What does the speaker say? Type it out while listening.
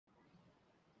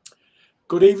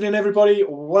Good evening, everybody.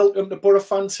 Welcome to Boro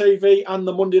Fan TV and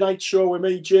the Monday Night Show with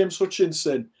me, James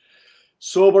Hutchinson.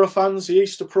 So, Boro fans, the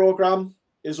Easter programme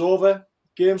is over.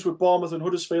 Games with Bournemouth and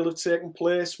Huddersfield have taken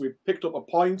place. We've picked up a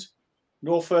point,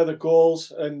 no further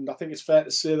goals, and I think it's fair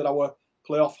to say that our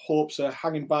playoff hopes are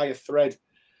hanging by a thread.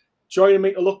 Joining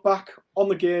me to look back on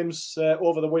the games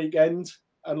over the weekend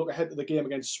and look ahead to the game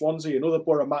against Swansea and other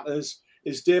Boro matters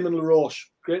is Damon Laroche.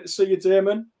 Great to see you,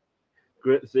 Damon.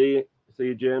 Great to see you. See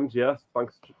you, James. Yes,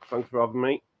 thanks for having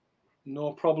me.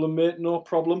 No problem, mate. No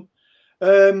problem.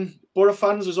 Boro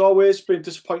fans, as always, been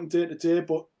disappointing day to day,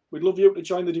 but we'd love you to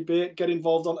join the debate, get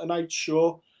involved on tonight's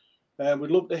show. We'd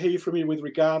love to hear from you with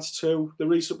regards to the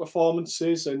recent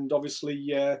performances and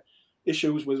obviously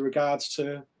issues with regards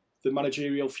to the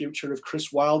managerial future of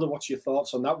Chris Wilder. What's your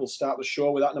thoughts on that? We'll start the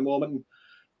show with that in a moment. And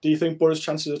do you think Boro's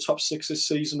chances of top six this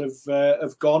season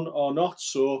have gone or not?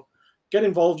 So get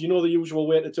involved. You know the usual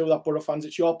way to do that, Boro fans.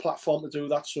 It's your platform to do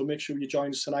that, so make sure you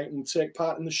join us tonight and take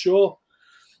part in the show.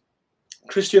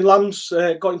 Christian Lamb's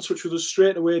got in touch with us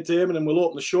straight away, Damon, and we'll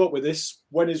open the show up with this.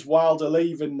 When is Wilder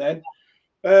leaving then?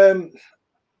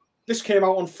 This came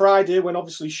out on Friday when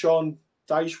obviously Sean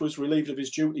Dyche was relieved of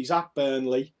his duties at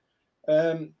Burnley.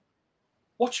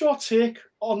 What's your take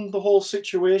on the whole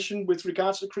situation with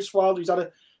regards to Chris Wilder? He's had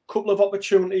a couple of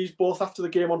opportunities, both after the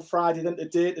game on Friday, then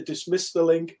today, to dismiss the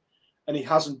link, and he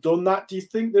hasn't done that. Do you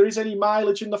think there is any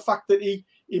mileage in the fact that he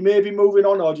may be moving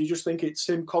on, or do you just think it's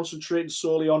him concentrating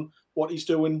solely on what he's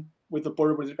doing with the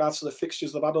Boro with regards to the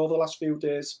fixtures they've had over the last few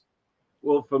days?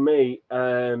 Well, for me,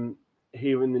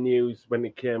 hearing the news when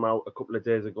it came out a couple of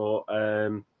days ago,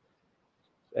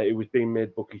 it was being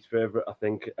made Bucky's favourite, I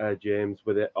think, James,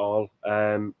 with it all.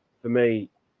 For me,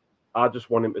 I just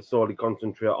want him to solely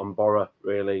concentrate on Boro,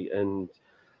 really.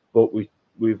 But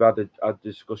we've had a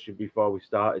discussion before we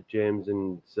started, James,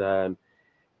 and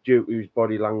due to his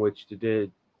body language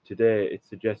today, it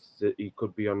suggests that he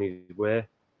could be on his way.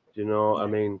 Do you know? Yeah. I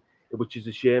mean, which is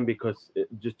a shame because it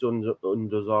just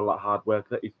undoes all that hard work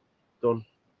that he's done.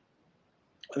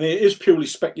 I mean, it is purely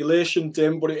speculation,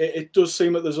 Dim, but it does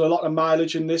seem that there's a lot of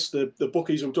mileage in this. The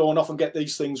bookies who don't often get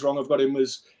these things wrong have got him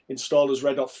as installed as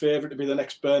red hot favourite to be the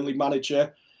next Burnley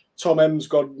manager. Tom M's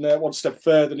gone one step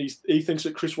further, and he thinks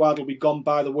that Chris Wilder will be gone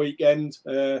by the weekend.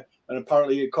 And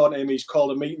apparently, according to him, he's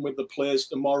called a meeting with the players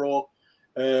tomorrow.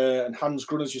 And Hans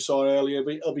Grun, as you saw earlier,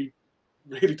 he'll be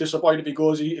really disappointed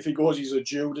if he goes. He's a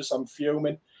Judas. I'm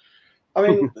fuming. I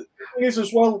mean, the thing is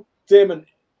as well, Damon,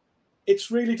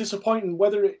 it's really disappointing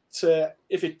whether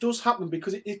if it does happen,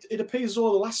 because it appears as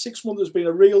though the last 6 months has been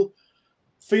a real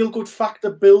feel-good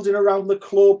factor building around the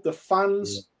club. The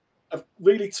fans have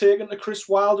really taken to Chris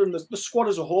Wilder and the squad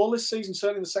as a whole this season,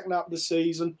 certainly in the second half of the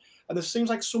season. And there seems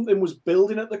like something was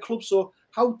building at the club. So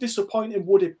how disappointing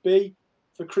would it be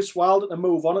for Chris Wilder to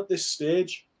move on at this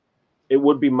stage? It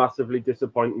would be massively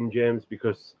disappointing, James,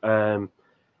 because under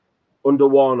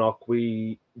Warnock,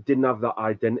 we didn't have that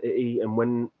identity. And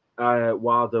when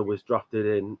Wilder was drafted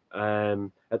in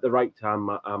at the right time,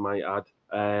 I might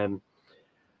add,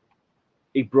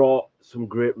 he brought some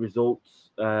great results,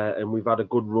 and we've had a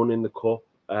good run in the cup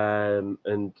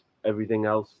and everything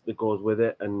else that goes with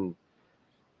it. And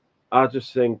I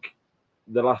just think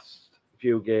the last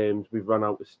few games we've run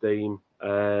out of steam,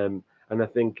 and I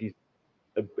think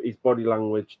his body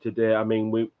language today. I mean,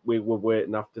 we were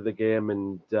waiting after the game,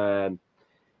 and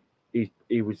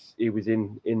he was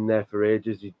in there for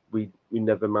ages. We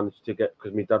never managed to get,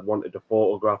 because my dad wanted a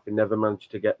photograph. He never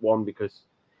managed to get one because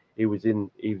he was in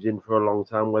for a long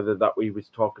time. Whether that he was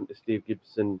talking to Steve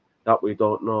Gibson, that we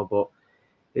don't know, but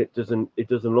it doesn't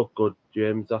look good,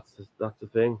 James. That's the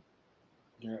thing.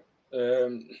 Yeah.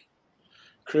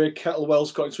 Craig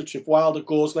Kettlewell's got in touch. If Wilder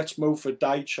goes, let's move for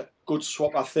Dyche. Good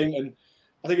swap, I think. And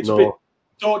I think it's a bit.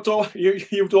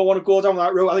 You don't want to go down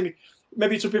that route. I think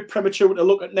maybe it's a bit premature to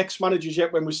look at next managers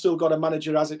yet when we've still got a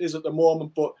manager as it is at the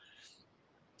moment. But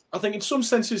I think in some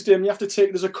senses, Damon, you have to take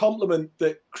it as a compliment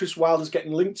that Chris Wilder's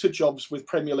getting linked to jobs with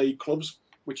Premier League clubs,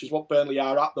 which is what Burnley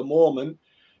are at the moment.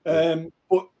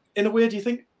 But in a way, do you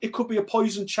think it could be a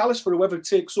poison chalice for whoever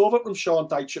takes over from Sean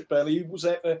Dyche at Burnley? He was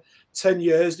there for 10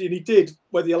 years, and he did,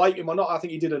 whether you like him or not, I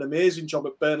think he did an amazing job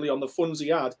at Burnley on the funds he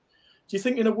had. Do you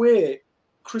think, in a way,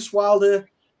 Chris Wilder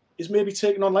is maybe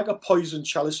taking on like a poison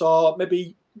chalice, or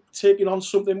maybe taking on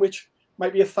something which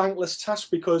might be a thankless task,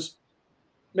 because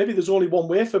maybe there's only one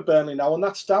way for Burnley now, and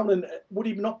that's down? And would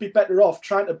he not be better off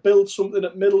trying to build something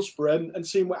at Middlesbrough and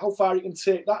seeing how far he can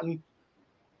take that, and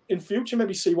in future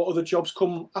maybe see what other jobs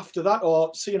come after that,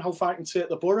 or seeing how far he can take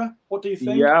the Boro? What do you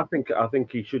think? Yeah, I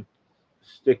think he should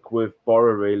stick with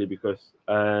Boro, really, because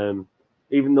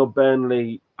even though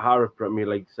Burnley are a Premier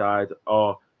League side,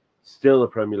 or still a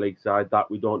Premier League side. That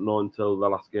we don't know until the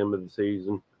last game of the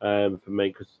season for me,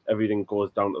 because everything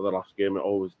goes down to the last game. It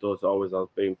always does, it always has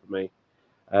been for me.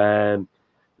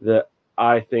 That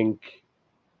I think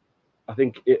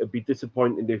it would be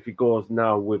disappointing if he goes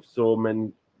now with so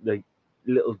many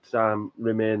little time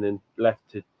remaining left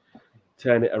to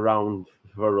turn it around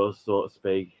for us, so to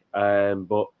speak.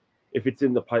 But if it's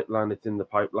in the pipeline, it's in the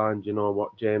pipeline. Do you know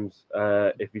what, James?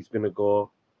 If he's going to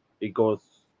go, he goes,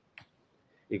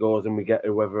 and we get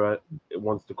whoever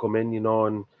wants to come in.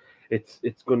 And it's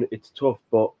tough,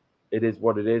 but it is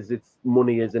what it is. It's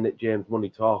money, isn't it, James? Money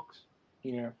talks.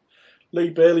 Yeah. Lee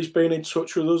Bailey's been in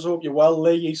touch with us. Hope you're well,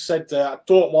 Lee. He said, I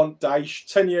don't want Dyche.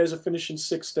 10 years of finishing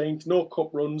 16th, no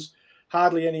cup runs,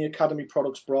 hardly any academy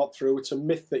products brought through. It's a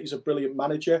myth that he's a brilliant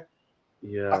manager.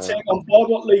 Yeah. I take on board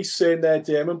what Lee's saying there,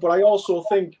 Damon, but I also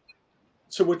think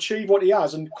to achieve what he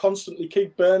has and constantly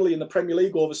keep Burnley in the Premier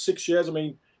League over 6 years, I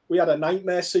mean, we had a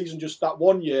nightmare season just that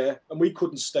 1 year and we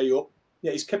couldn't stay up.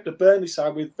 Yeah, he's kept the Burnley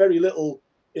side with very little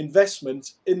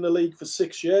investment in the league for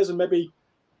 6 years, and maybe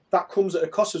that comes at a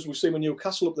cost, as we've seen with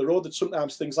Newcastle up the road, that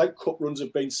sometimes things like cup runs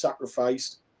have been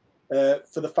sacrificed for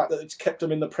the fact that it's kept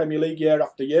them in the Premier League year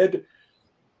after year.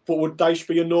 But would Dyche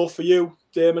be a no for you,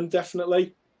 Damon?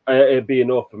 Definitely. It'd be a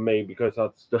no for me, because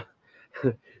that's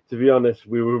to be honest,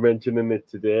 we were mentioning it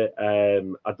today.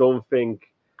 I don't think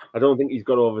he's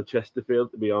got over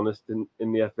Chesterfield, to be honest, in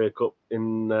the FA Cup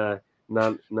in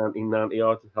 1990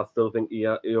 odd. I still think he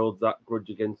holds that grudge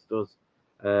against us.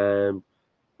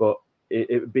 But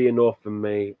it would be a no for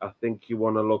me. I think you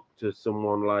want to look to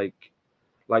someone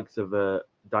likes of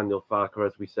Daniel Farker,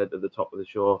 as we said at the top of the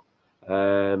show,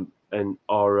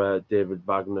 or David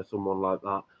Wagner, someone like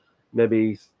that.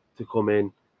 Maybe to come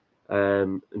in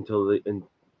until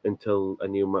a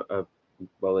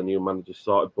new manager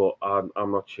started. But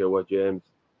I'm not sure, James.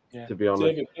 Yeah. To be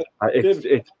honest,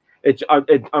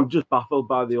 I'm just baffled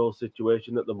by the whole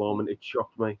situation at the moment. It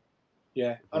shocked me.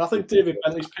 Yeah, and I think David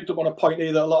Bentley's picked up on a point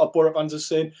here that a lot of Boro fans are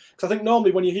saying. Because I think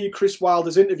normally when you hear Chris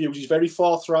Wilder's interviews, he's very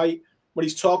forthright. When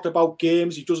he's talked about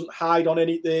games, he doesn't hide on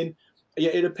anything.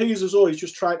 It appears as though he's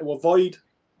just trying to avoid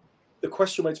the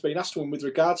question when it's been asked to him with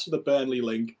regards to the Burnley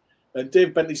link. And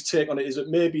Dave Bentley's take on it is that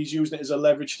maybe he's using it as a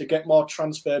leverage to get more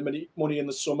transfer money in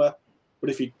the summer. But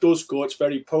if he does go, it's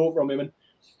very poor from him. And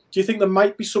do you think there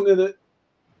might be something that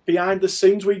behind the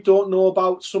scenes we don't know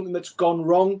about, something that's gone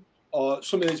wrong, or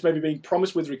something that's maybe being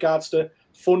promised with regards to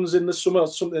funds in the summer, or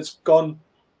something that's gone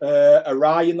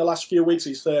awry in the last few weeks?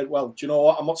 He's said, well, do you know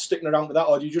what, I'm not sticking around with that.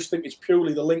 Or do you just think it's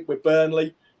purely the link with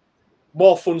Burnley?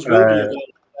 More funds will be available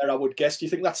there, I would guess. Do you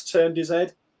think that's turned his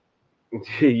head?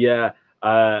 Yeah,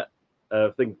 I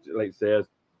think, like I say, I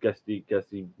guess he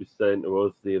was saying to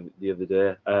us the other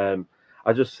day.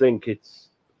 I just think it's,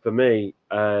 for me,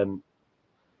 I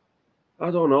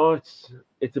don't know.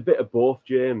 It's a bit of both,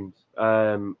 James.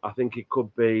 I think it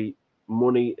could be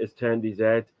money has turned his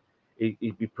head.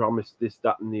 He'd be promised this,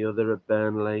 that, and the other at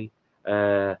Burnley.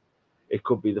 It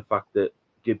could be the fact that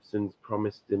Gibson's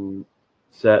promised him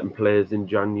certain players in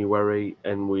January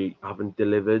and we haven't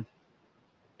delivered.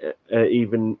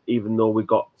 Even though we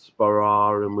got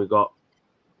Sporar and we got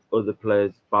other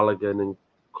players, Balogun and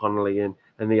Connolly in,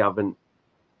 and they haven't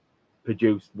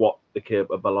produced what they're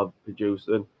capable of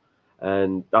producing.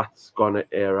 And that's gone at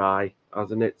awry,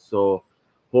 hasn't it? So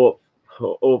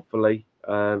hopefully,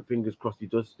 fingers crossed he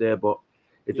does stay, but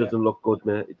it doesn't look good,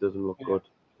 mate. It doesn't look good.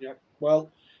 Yeah.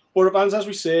 Well, Boro fans, as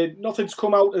we said, nothing's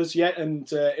come out as yet,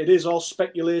 and it is all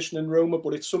speculation and rumour,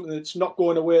 but it's something that's not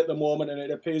going away at the moment, and it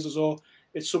appears as though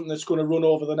it's something that's going to run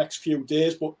over the next few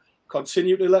days. But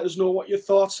continue to let us know what your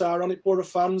thoughts are on it, Boro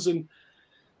fans. And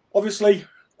obviously,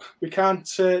 we can't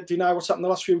deny what's happened the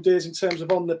last few days in terms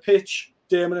of on the pitch,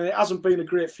 Damon, and it hasn't been a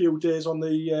great few days on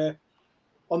the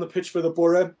pitch for the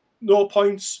Boro. No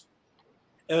points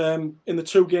in the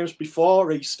 2 games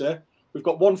before Easter. We've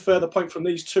got 1 further point from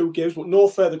these 2 games, but no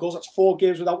further goals. That's 4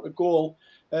 games without a goal.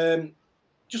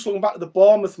 Just looking back at the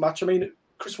Bournemouth match, I mean,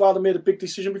 Chris Wilder made a big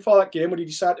decision before that game when he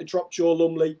decided to drop Joe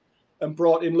Lumley and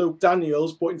brought in Luke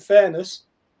Daniels. But in fairness,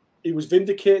 he was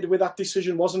vindicated with that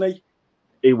decision, wasn't he?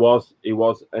 He was,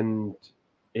 and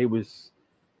he was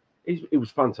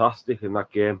fantastic in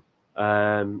that game.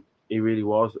 He really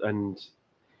was, and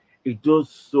he does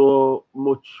so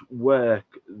much work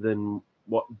than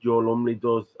what Joe Lumley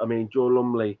does. I mean, Joe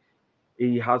Lumley,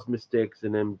 he has mistakes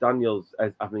in him. Daniels,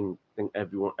 I think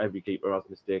every keeper has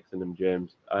mistakes in him,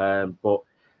 James. But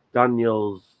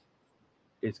Daniels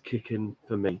is kicking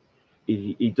for me.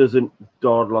 He doesn't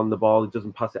dawdle on the ball. He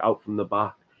doesn't pass it out from the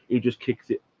back. He just kicks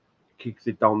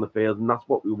it down the field, and that's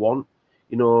what we want.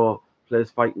 You know, players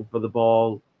fighting for the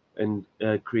ball, and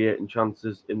creating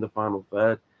chances in the final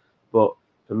third. But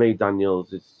for me,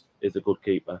 Daniels is a good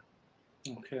keeper.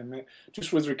 Okay, mate.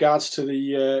 Just with regards to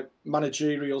the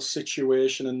managerial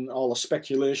situation and all the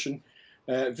speculation,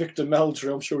 Victor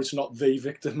Meldrew, I'm sure it's not the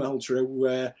Victor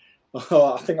Meldrew.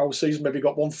 I think our season maybe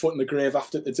got one foot in the grave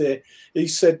after today. He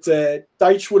said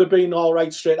Deitch would have been all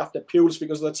right straight after Pulis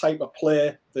because of the type of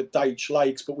player that Deitch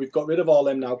likes, but we've got rid of all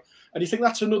them now. And you think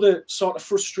that's another sort of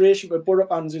frustration with Boro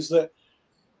fans, is that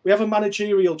we have a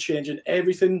managerial change and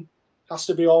everything has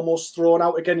to be almost thrown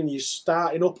out again, and you're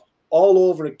starting up all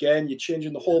over again. You're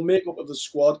changing the whole makeup of the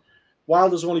squad.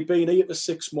 Wilder's only been here for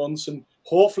 6 months, and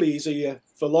hopefully he's here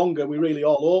for longer. We really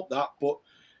all hope that. But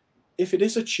if it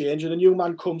is a change and a new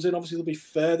man comes in, obviously there'll be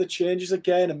further changes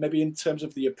again, and maybe in terms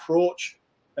of the approach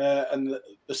and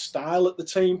the style that the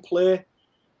team play.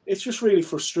 It's just really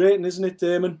frustrating, isn't it,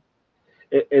 Damon?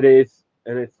 It is,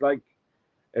 and it's like,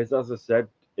 as I said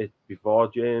it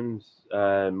before, James,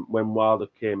 when Wilder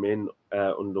came in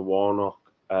under Warnock,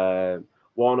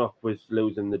 Warnock was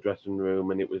losing the dressing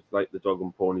room, and it was like the dog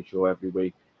and pony show every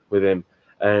week with him.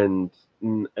 And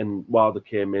Wilder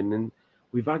came in, and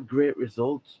we've had great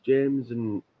results, James.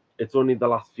 And it's only the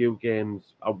last few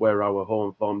games where our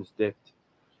home form's dipped.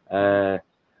 And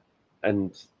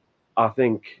I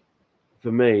think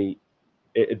for me,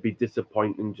 it'd be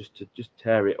disappointing just to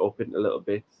tear it up into little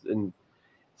bits and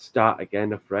start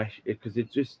again afresh, because it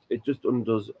just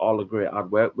undoes all the great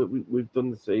hard work we've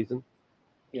done this season.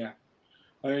 Yeah.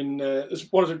 I mean,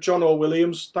 what is it, John O.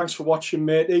 Williams? Thanks for watching,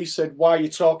 mate. He said, why are you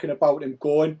talking about him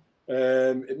going?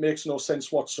 It makes no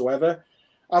sense whatsoever.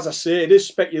 As I say, it is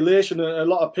speculation, and a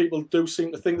lot of people do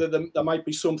seem to think that there might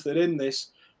be something in this.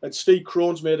 And Steve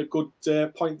Crone's made a good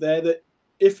point there, that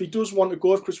if he does want to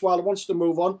go, if Chris Wilder wants to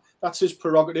move on, that's his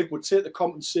prerogative. We'll take the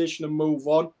compensation and move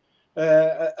on.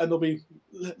 And there'll be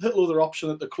little other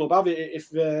option at the club.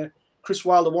 If Chris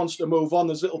Wilder wants to move on,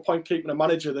 there's little point keeping a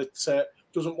manager that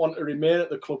doesn't want to remain at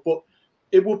the club. But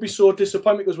it would be so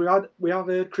disappointing, because we have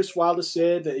heard Chris Wilder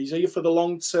say that he's here for the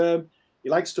long term. He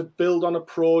likes to build on a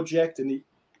project, and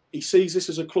he sees this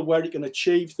as a club where he can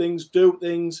achieve things, do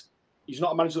things. He's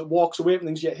not a manager that walks away from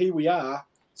things, yet here we are,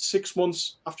 6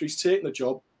 months after he's taken the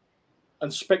job,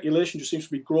 and speculation just seems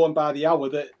to be growing by the hour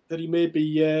that he may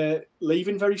be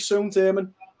leaving very soon,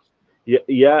 Damon.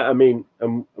 Yeah. I mean,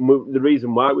 the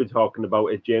reason why we're talking about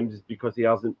it, James, is because he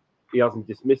hasn't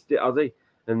dismissed it, has he?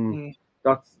 And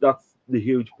that's the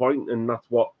huge point, and that's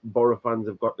what Boro fans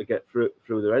have got to get through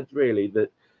their heads, really,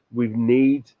 that we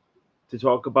need to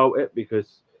talk about it,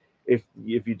 because if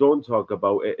you don't talk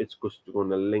about it, it's just going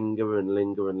to linger and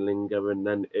linger and linger, and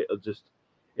then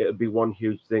it'll be one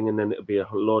huge thing, and then it'll be a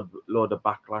load of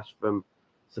backlash from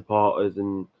supporters.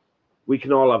 And we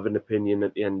can all have an opinion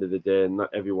at the end of the day, and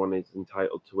not everyone is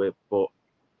entitled to it, but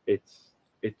it's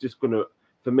just going to,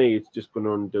 for me, it's just going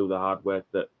to undo the hard work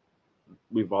that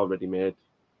we've already made,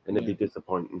 and it'd be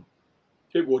disappointing.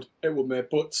 It would, mate.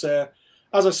 But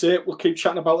as I say, we'll keep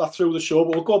chatting about that through the show,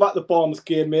 but we'll go back to the Bournemouth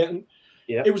game, mate. And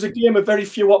it was a game of very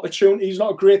few opportunities,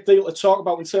 not a great deal to talk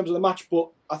about in terms of the match, but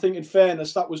I think in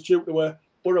fairness, that was due to a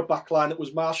Boro backline that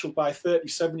was marshalled by a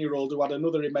 37-year-old who had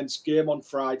another immense game on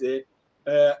Friday,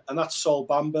 and that's Sol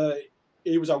Bamba.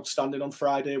 He was outstanding on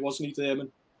Friday, wasn't he, Damon?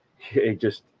 It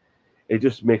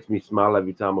just makes me smile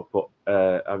every time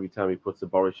he puts a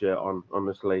Boro shirt on.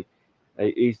 Honestly,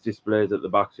 his displays at the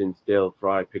back since Dale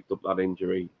Fry picked up that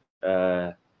injury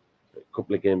a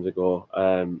couple of games ago,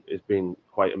 it's been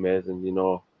quite amazing. You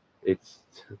know, it's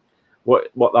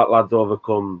what that lad's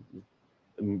overcome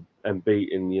and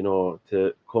beaten. You know,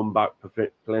 to come back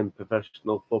playing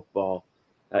professional football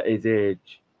at his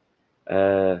age,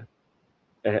 a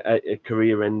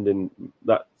career ending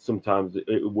that sometimes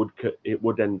it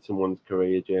would end someone's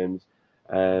career, James.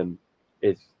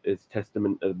 Is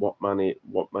testament to what man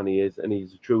he is, and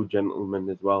he's a true gentleman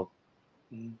as well.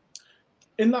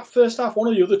 In that first half, one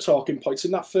of the other talking points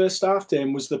in that first half,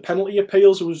 Dame, was the penalty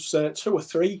appeals. There was 2 or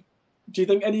 3. Do you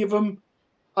think any of them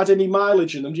had any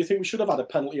mileage in them? Do you think we should have had a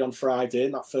penalty on Friday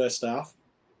in that first half?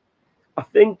 I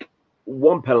think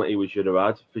one penalty we should have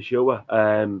had for sure.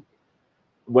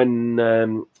 When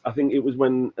I think it was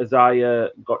when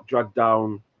Isaiah got dragged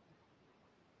down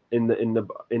he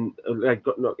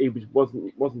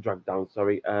wasn't dragged down.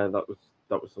 Sorry, that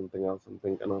was something else I'm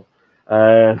thinking of.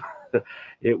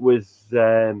 It was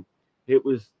the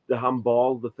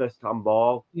handball, the first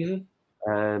handball.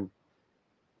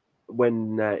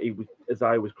 When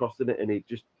Isaiah was crossing it, and it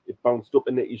bounced up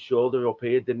and hit his shoulder up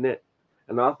here, didn't it?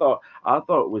 And I thought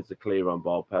it was a clear on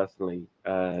ball personally,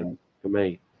 for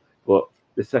me. But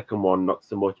the second one, not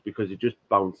so much, because it just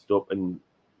bounced up, and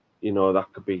you know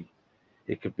that could be.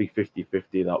 it could be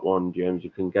 50-50, that one, James. You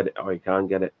can get it or you can't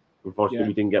get it. Unfortunately,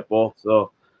 we didn't get both.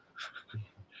 So,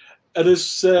 and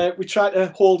as we tried to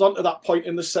hold on to that point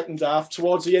in the second half,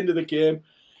 towards the end of the game,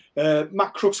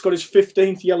 Matt Crooks got his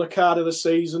 15th yellow card of the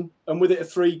season, and with it a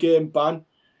 3-game ban.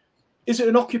 Is it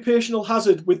an occupational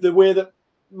hazard with the way that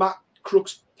Matt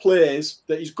Crooks plays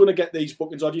that he's going to get these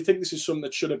bookings, or do you think this is something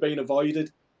that should have been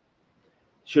avoided?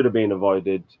 Should have been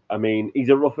avoided. I mean, he's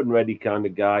a rough and ready kind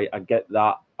of guy. I get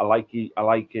that. I like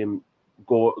him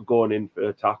going in for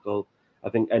a tackle. I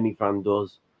think any fan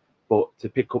does. But to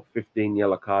pick up 15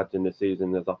 yellow cards in the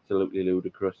season is absolutely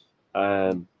ludicrous.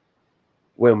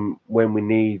 When we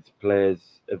need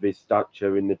players of his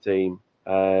stature in the team,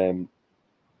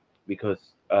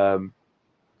 because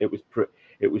it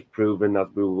was proven, as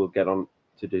we will get on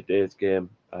to today's game.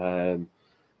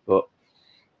 But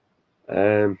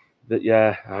I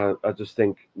just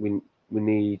think we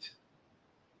need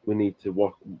to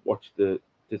watch the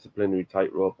disciplinary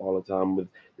tightrope all the time.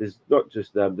 There's not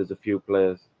just them. There's a few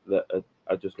players that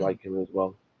are just like him as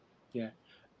well. Yeah,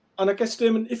 and I guess,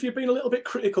 Damon, if you've been a little bit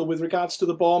critical with regards to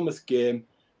the Bournemouth game,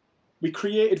 we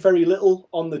created very little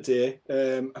on the day,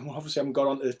 and obviously haven't got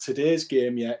on to today's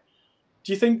game yet.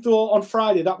 Do you think, though, on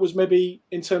Friday that was maybe,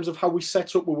 in terms of how we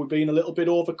set up, we were being a little bit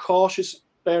overcautious,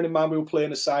 bearing in mind we were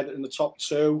playing a side in the top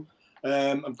two,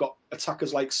 and got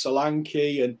attackers like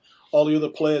Solanke and all the other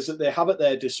players that they have at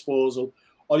their disposal?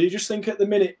 Or do you just think at the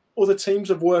minute other teams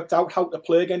have worked out how to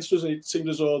play against us, and it seems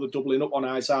as though they're doubling up on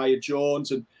Isaiah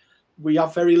Jones, and we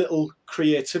have very little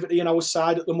creativity in our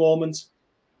side at the moment?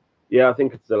 Yeah, I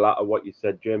think it's the latter, what you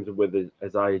said, James, with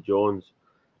Isaiah Jones.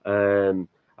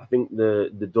 I think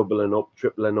the doubling up,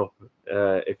 tripling up,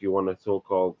 if you want to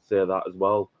so-called say that as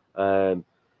well.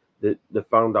 They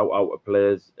found out how to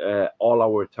play us. All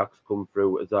our attacks come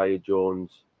through Isaiah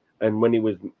Jones. And when he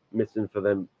was missing for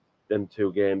them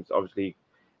 2 games, obviously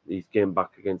he's came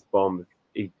back against Bournemouth.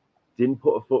 He didn't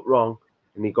put a foot wrong,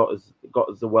 and he got us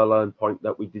the well-earned point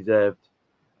that we deserved.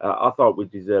 I thought we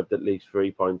deserved at least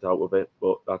 3 points out of it,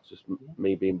 but that's just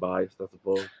me being biased, I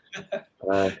suppose.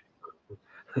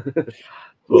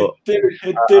 But David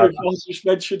just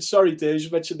mentioned, sorry, Dave,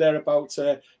 just mentioned there about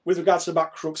with regards to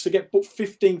Matt Crooks, to get booked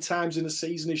 15 times in a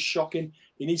season is shocking.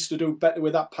 He needs to do better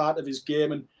with that part of his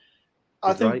game, and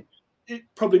I think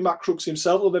probably Matt Crooks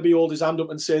himself will maybe hold his hand up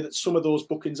and say that some of those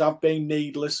bookings have been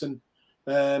needless, and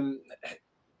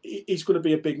he's going to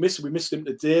be a big miss. We missed him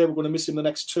today. We're going to miss him the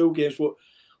next 2 games, but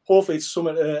hopefully it's in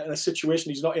a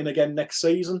situation he's not in again next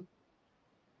season.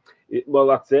 Well,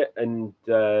 that's it, and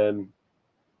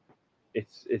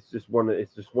it's just one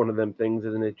of them things,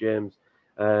 isn't it, James?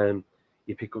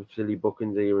 You pick up silly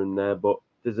bookings here and there, but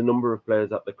there's a number of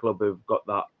players at the club who've got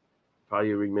that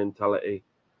fiery mentality,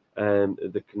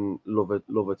 that can love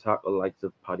a tackle, likes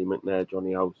of Paddy McNair,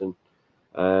 Johnny Houghton.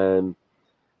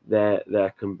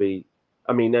 There can be,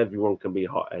 I mean, everyone can be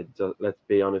hotheads. Let's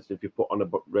be honest. If you put on a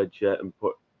red shirt and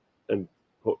put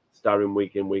starring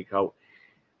week in, week out,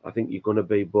 I think you're going to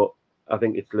be. But I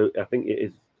think it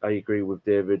is. I agree with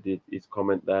David. His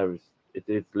comment there it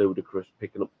is ludicrous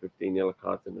picking up 15 yellow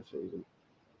cards in the season.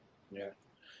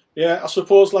 Yeah. I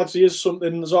suppose, lads, there's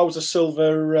always a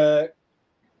silver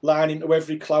lining to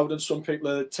every cloud, and some people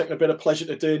are taking a bit of pleasure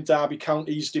today in Derby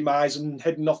County's demise and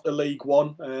heading off to League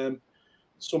One.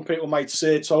 Some people might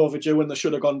say it's overdue and they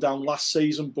should have gone down last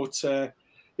season, but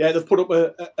they've put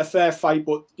up a fair fight.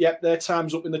 But their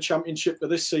time's up in the Championship for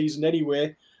this season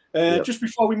anyway. Just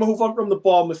before we move on from the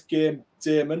Bournemouth game,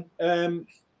 Damon,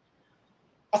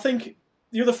 I think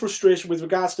the other frustration with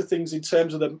regards to things in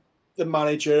terms of the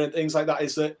manager and things like that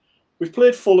is that we've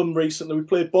played Fulham recently, we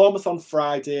played Bournemouth on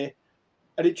Friday,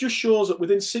 and it just shows that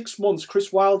within 6 months,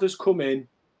 Chris Wilder's come in,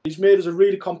 he's made us a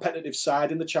really competitive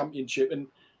side in the Championship, and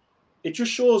it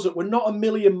just shows that we're not a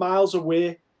million miles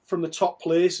away from the top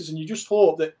places, and you just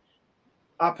hope that,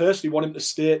 I personally want him to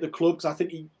stay at the club, because I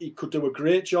think he could do a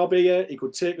great job here. He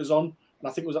could take us on, and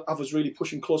I think have us really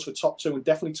pushing close for top 2 and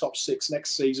definitely top 6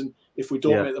 next season if we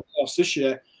don't make the playoffs this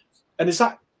year. And is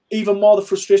that even more the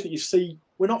frustration that you see?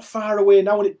 We're not far away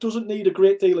now, and it doesn't need a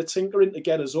great deal of tinkering to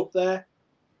get us up there.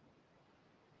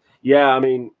 Yeah, I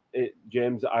mean,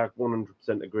 James, I 100%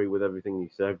 agree with everything you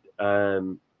said.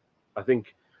 I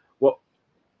think what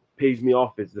pees me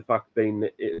off is the fact being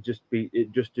that it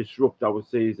just disrupt our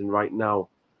season right now,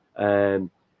 and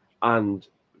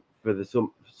for the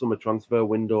summer transfer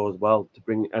window as well, to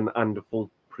bring and a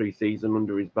full pre-season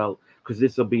under his belt, because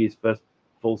this will be his first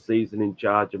full season in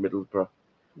charge of Middlesbrough,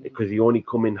 because he only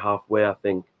come in halfway, I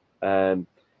think, for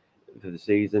the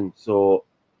season. So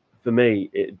for me,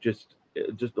 it just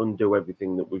undo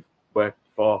everything that we've worked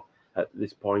for at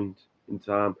this point in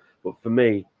time. But for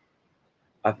me,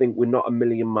 I think we're not a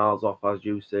million miles off, as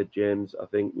you said, James. I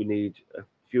think we need a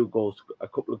few goals, a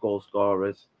couple of goal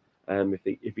scorers.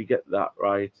 If you get that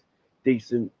right,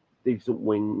 decent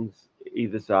wings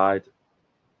either side,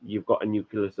 you've got a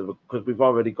nucleus of because we've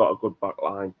already got a good back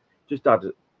line. Just add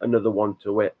another one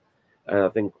to it, and I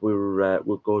think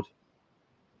we're good.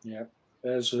 Yeah.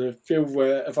 There's a few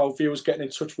of our viewers getting in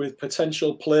touch with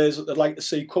potential players that they'd like to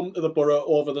see come to the Boro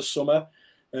over the summer.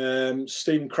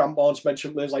 Stephen Crampon's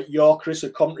mentioned players like Yorkris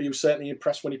at Coventry, who certainly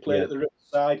impressed when he played at the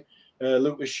Riverside.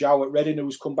 Lucas Zhao at Reading,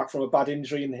 who's come back from a bad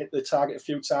injury and hit the target a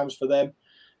few times for them.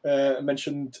 I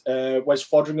mentioned Wes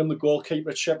Fodringham, the goalkeeper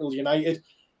at Sheffield United.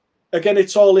 Again,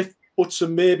 it's all if, buts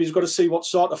and maybes. We've got to see what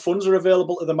sort of funds are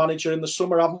available to the manager in the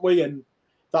summer, haven't we? And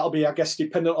that'll be, I guess,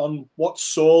 dependent on what's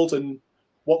sold and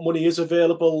what money is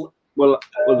available. Well,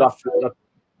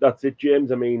 that's it,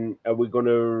 James. I mean, are we going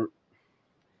to...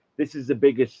 This is the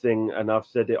biggest thing, and I've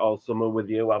said it all summer with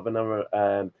you, haven't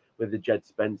I, with the Jed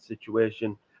Spence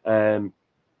situation.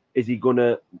 Is he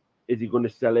gonna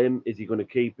sell him? Is he gonna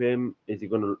keep him? Is he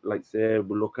gonna, like, say,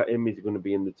 we'll look at him? Is he gonna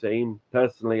be in the team?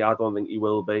 Personally, I don't think he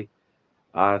will be.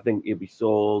 I think he'll be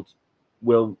sold.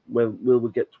 Will we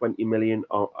get 20 million,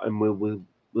 and will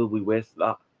we waste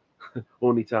that?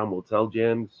 Only time will tell,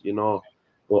 James. You know,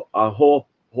 but I hope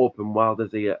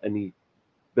Wilder's here and he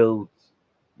builds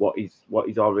what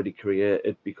he's already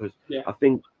created, because I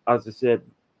think, as I said,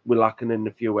 we're lacking in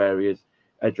a few areas.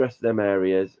 Address them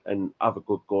areas and have a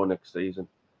good go next season.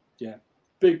 Yeah.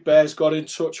 Big Bear's got in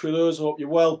touch with us. Hope you're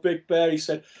well. Big Bear, he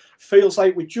said, feels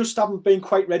like we just haven't been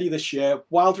quite ready this year.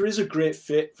 Wilder is a great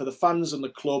fit for the fans and the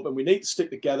club, and we need to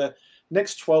stick together.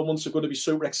 Next 12 months are going to be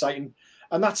super exciting.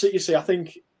 And that's it, you see. I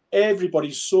think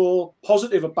everybody's so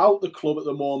positive about the club at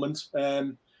the moment.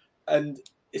 And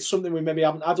it's something we maybe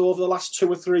haven't had over the last 2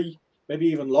 or 3, maybe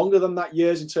even longer than that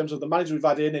years in terms of the manager we've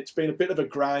had in. It's been a bit of a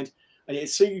grind. And it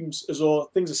seems as though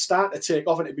things are starting to take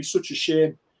off, and it'd be such a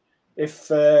shame if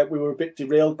we were a bit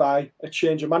derailed by a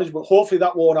change of management. Hopefully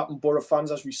that won't happen, Boro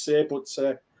fans, as we say, but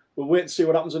we'll wait and see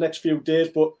what happens the next few days.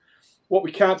 But what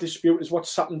we can't dispute is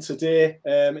what's happened today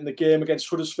in the game against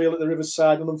Huddersfield at the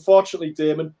Riverside. And unfortunately,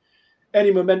 Damon,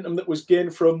 any momentum that was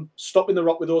gained from stopping the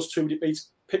Rock with those 2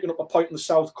 defeats, picking up a point on the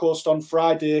South Coast on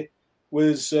Friday,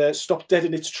 was stopped dead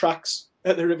in its tracks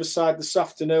at the Riverside this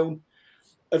afternoon.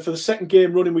 And for the second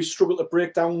game running, we struggled to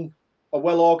break down a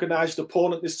well-organised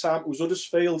opponent this time. It was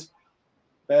Huddersfield.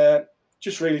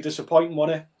 Just really disappointing,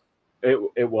 wasn't it?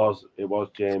 It was,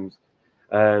 James.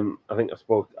 I think I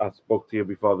spoke to you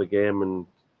before the game, and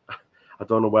I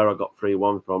don't know where I got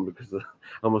 3-1 from, because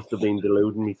I must have been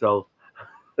deluding myself.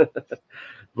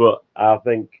 But I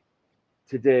think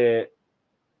today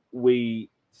we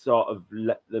sort of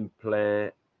let them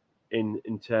play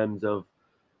in terms of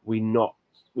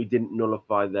we didn't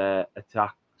nullify their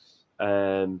attacks,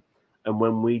 and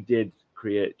when we did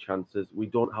create chances, we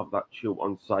don't have that shoot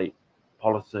on sight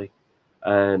policy.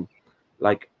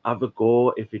 Like, have a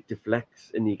go. If it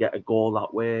deflects and you get a goal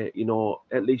that way, you know,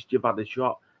 at least you've had a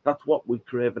shot. That's what we're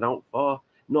craving out for,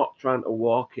 not trying to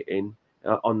walk it in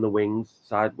on the wings,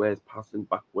 sideways, passing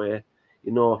back way.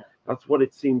 You know, that's what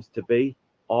it seems to be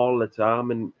all the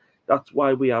time, and that's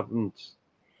why we haven't.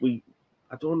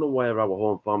 I don't know where our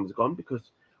home form has gone,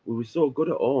 because we were so good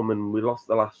at home and we lost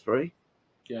the last 3.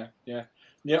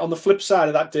 Yeah, on the flip side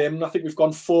of that, Damon, I think we've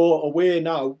gone 4 away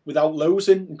now without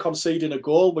losing and conceding a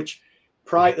goal, which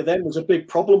prior to then was a big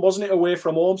problem, wasn't it, away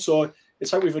from home? So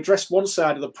it's like we've addressed one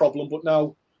side of the problem, but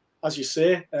now, as you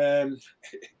say,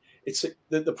 it's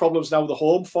the problem's now the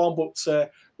home form. But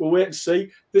we'll wait and see.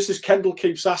 This is Kendall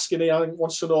keeps asking, I think,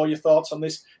 wants to know your thoughts on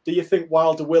this. Do you think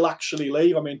Wilder will actually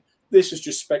leave? I mean, this is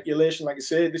just speculation, like I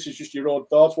say. This is just your own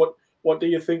thoughts. What do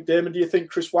you think, Damon? Do you think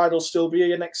Chris Wilder will still be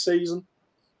here next season?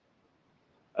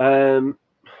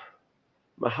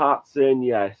 My heart's saying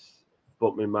yes,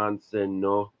 but my mind's saying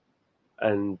no,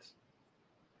 and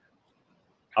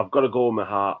I've got to go with my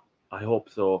heart. I hope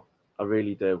so. I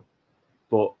really do.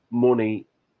 But money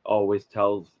always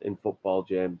tells in football,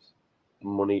 James.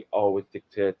 Money always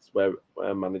dictates where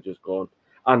a manager's going,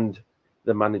 and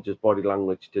the manager's body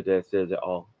language today says it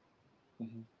all.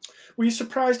 Mm-hmm. Were you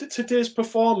surprised at today's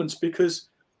performance? Because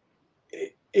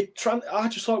I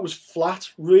just thought it was flat,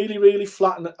 really, really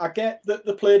flat. And I get that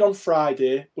they played on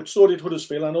Friday, but so did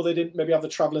Huddersfield. I know they didn't maybe have the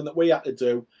travelling that we had to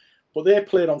do, but they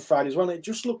played on Friday as well. And it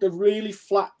just looked a really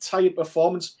flat, tired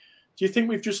performance. Do you think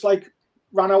we've just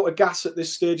ran out of gas at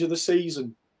this stage of the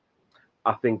season?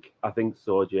 I think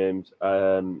so, James.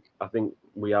 I think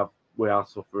we are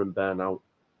suffering burnout.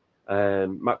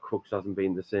 Matt Crooks hasn't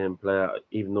been the same player,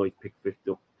 even though he's picked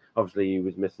 50 up. Obviously, he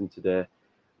was missing today.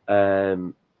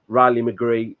 Riley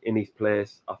McGree in his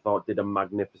place, I thought did a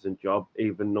magnificent job,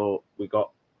 even though we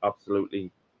got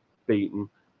absolutely beaten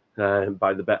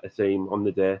by the better team on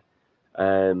the day.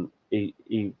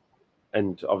 He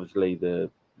and obviously the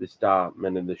star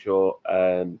men in the show,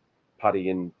 Paddy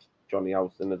and Johnny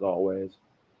Howson as always.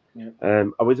 Yeah.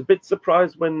 I was a bit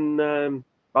surprised when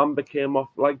Bamber came off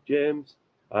like James.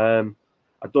 I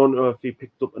don't know if he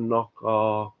picked up a knock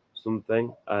or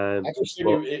something. I just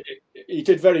think he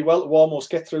did very well to almost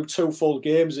get through 2 full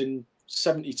games in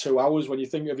 72 hours when you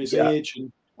think of his age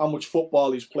and how much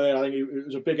football he's played. I think it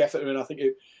was a big effort, and I think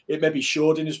it maybe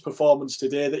showed in his performance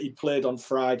today that he played on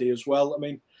Friday as well. I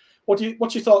mean, what's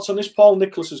your thoughts on this? Paul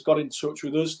Nicholas has got in touch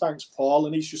with us. Thanks, Paul.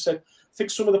 And he's just said, I think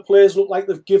some of the players look like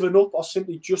they've given up or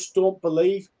simply just don't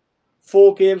believe.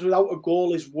 4 games without a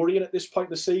goal is worrying at this point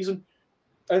in the season.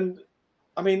 And,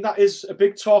 I mean, that is a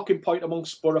big talking point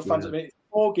amongst Boro fans. I mean,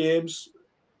 4 games,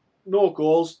 no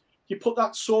goals. You put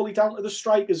that solely down to the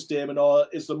strikers, Damon, or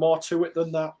is there more to it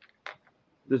than that?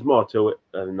 There's more to it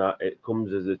than that. It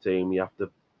comes as a team. You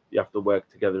have to work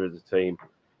together as a team.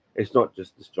 It's not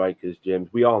just the strikers, James.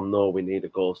 We all know we need a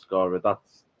goal scorer.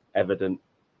 That's evident.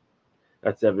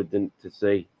 That's evident to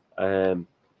see.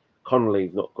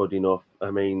 Connolly's not good enough.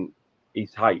 I mean,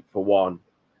 he's height for one.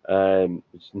 You're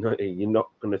not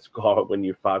going to score when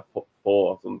you're 5'4"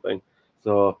 or something.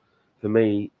 So for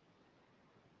me,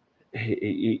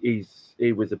 he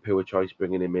was a poor choice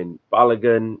bringing him in.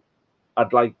 Balogun,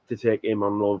 I'd like to take him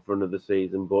on loan for another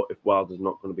season, but if Wilder's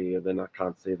not going to be here, then I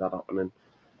can't see that happening.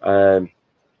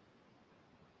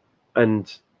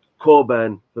 And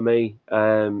Coburn, for me,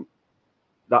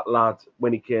 that lad,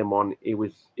 when he came on, he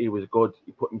was good.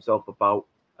 He put himself about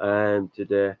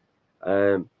today.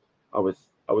 I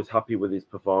was happy with his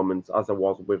performance, as I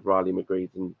was with Riley McGree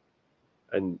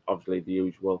and obviously the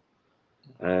usual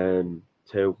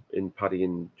two in Paddy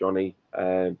and Johnny.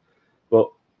 But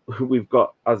we've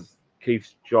got, as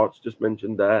Keith Shorts just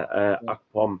mentioned there,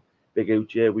 Akpom, Big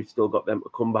Hutchy, we've still got them to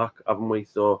come back, haven't we?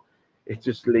 So it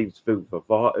just leaves food for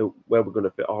thought where we're going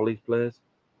to fit all these players.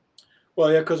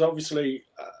 Well, yeah, because obviously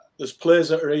there's players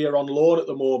that are here on loan at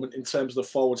the moment in terms of the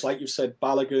forwards, like you've said,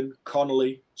 Balogun,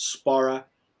 Connolly, Sporra.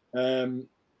 Do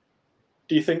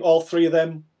you think all 3 of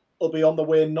them will be on the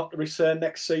way not to return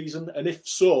next season? And if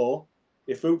so,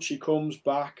 if Hutchy comes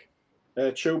back,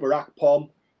 Chuba Akpom,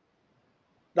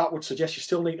 that would suggest you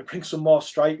still need to bring some more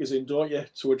strikers in, don't you,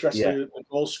 to address the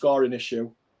goal scoring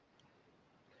issue?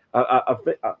 I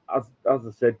think, as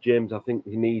I said, James, I think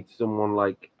you need someone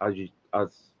like, as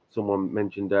someone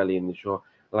mentioned earlier in the show,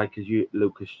 like a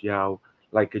Lucas Yao,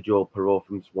 like a Joel Perot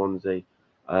from Swansea,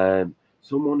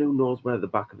 someone who knows where the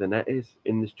back of the net is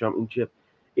in this championship.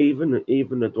 Even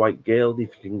a Dwight Gale, if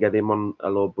you can get him on a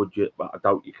low budget, but I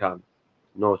doubt you can.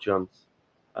 No chance.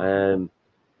 But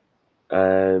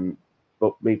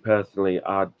me personally,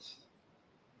 I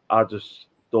just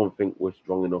don't think we're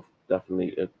strong enough,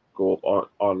 definitely, to go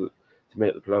up or to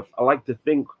make the playoffs. I like to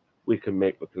think we can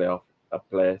make the playoff a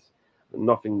place.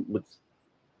 Nothing would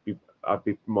be. I'd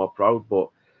be more proud, but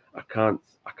I can't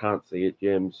see it,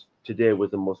 James. Today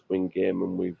was a must-win game,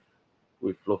 and we've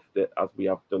fluffed it as we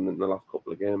have done in the last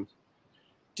couple of games.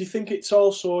 Do you think it's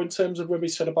also, in terms of when we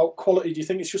said about quality, do you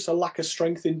think it's just a lack of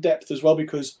strength in depth as well?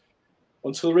 Because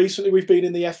until recently, we've been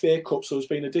in the FA Cup, so there's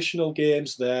been additional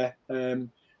games there. Do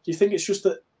you think it's just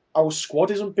that our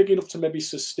squad isn't big enough to maybe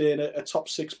sustain a top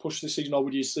 6 push this season, or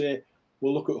would you say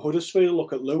we'll look at Huddersfield,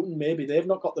 look at Luton? Maybe they've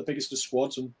not got the biggest of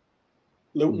squads, and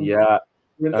Luton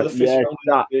into the fifth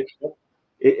round.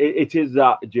 It is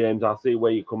that, James. I see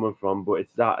where you're coming from, but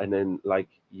it's that, and then like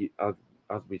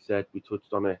as we said, we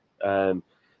touched on it.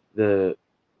 The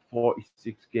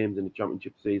 46 games in the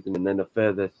championship season, and then a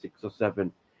further 6 or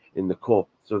 7 in the cup.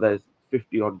 So there's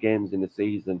 50 odd games in a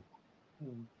season,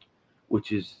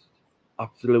 which is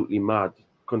absolutely mad,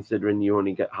 considering you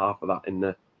only get half of that in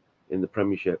the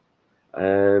Premiership.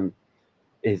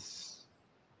 It's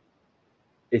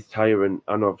tiring,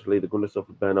 and obviously they're going to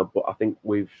suffer burnout. But I think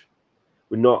we're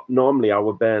not normally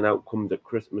our burnout comes at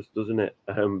Christmas, doesn't it?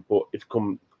 But it's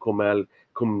come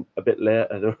a bit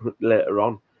later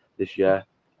on this year,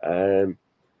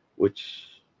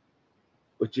 which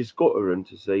is guttering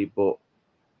to see. But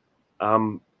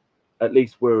at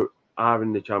least we are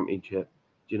in the championship.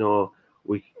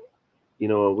 We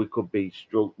could be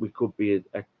we could be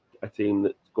a team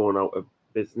that's going out of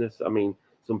business. I mean,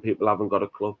 some people haven't got a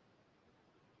club.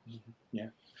 Yeah.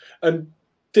 And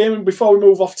Damon, before we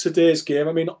move off today's game,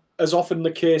 I mean, as often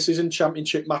the case is in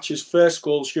championship matches, first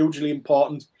goal is hugely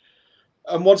important.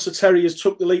 And once the Terriers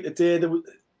took the lead today, there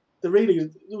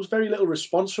was very little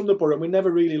response from the Boro. We never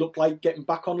really looked like getting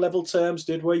back on level terms,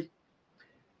 did we?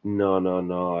 No, no,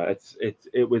 no.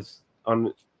 It was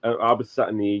on. I was sat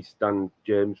in the east stand,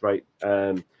 James, right,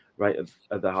 right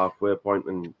at the halfway point,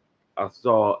 and I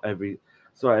saw every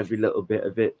little bit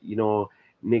of it. You know,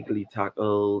 niggly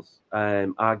tackles,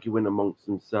 arguing amongst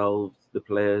themselves, the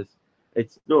players.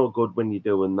 It's no good when you're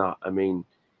doing that. I mean,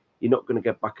 you're not going to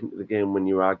get back into the game when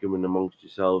you're arguing amongst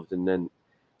yourselves, and then.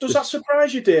 Does that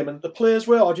surprise you, Damon? The players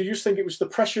were, or do you just think it was the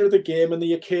pressure of the game and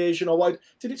the occasion, or why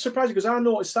did it surprise you? Because I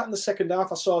noticed that in the second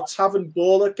half, I saw Tav and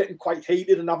Boro getting quite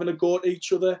heated and having a go at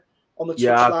each other on the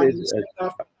touchline in the second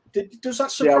half. Does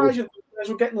that surprise you that the players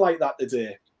were getting like that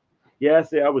today? Yeah,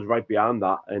 see, I was right behind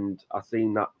that, and I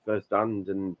seen that firsthand,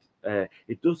 and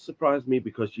it does surprise me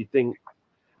because you think,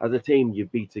 as a team,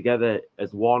 you'd be together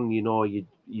as one. You know, you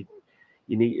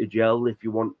need to gel if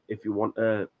you want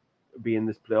to be in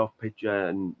this playoff picture,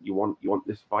 and you want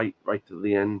this fight right to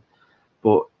the end.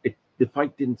 But the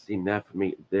fight didn't seem there for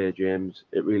me today, James.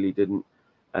 It really didn't.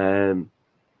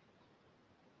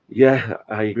 Yeah,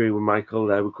 I agree with Michael.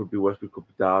 There, we could be worse. We could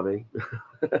be Derby.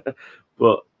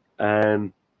 But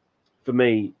for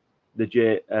me,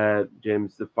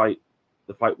 James, the fight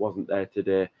wasn't there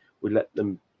today. We let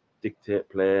them dictate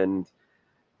play, and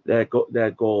their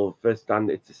goal first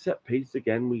stand. It's a set piece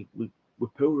again. We're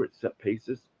poor at set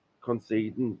pieces,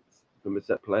 conceding from a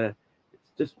set player.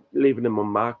 It's just leaving them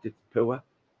unmarked. It's poor.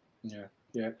 Yeah,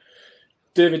 yeah.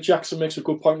 David Jackson makes a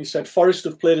good point. He said Forest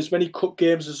have played as many cup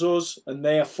games as us, and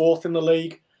they are fourth in the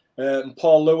league. And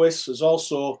Paul Lewis has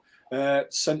also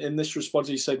sent in this response.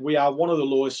 He said we are one of the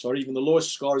lowest, or even the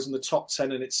lowest scorers in the top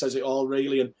 10, and it says it all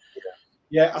really. And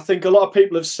yeah, I think a lot of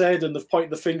people have said, and they've pointed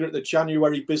the finger at the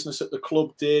January business that the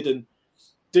club did, and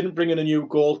didn't bring in a new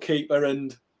goalkeeper,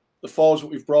 and the forwards that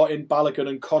we've brought in, Balogun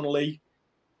and Connolly,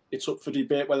 it's up for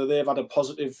debate whether they've had a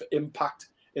positive impact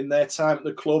in their time at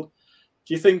the club.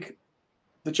 Do you think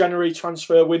the January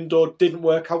transfer window didn't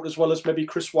work out as well as maybe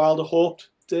Chris Wilder hoped,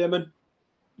 Damon?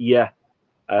 Yeah.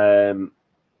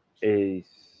 He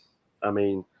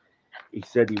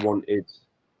said he wanted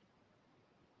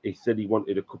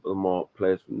a couple of more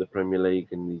players from the Premier League,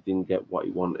 and he didn't get what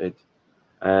he wanted.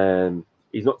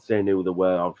 He's not saying who they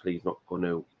were. Obviously, he's not going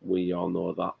to. We all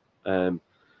know that.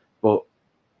 But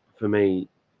for me,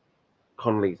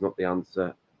 Connolly's not the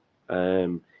answer.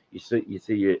 You're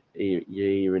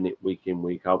hearing it week in,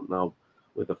 week out now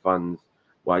with the fans.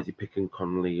 Why is he picking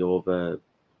Connolly over?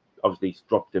 Obviously, he's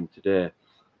dropped him today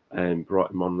and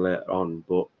brought him on later on.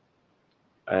 But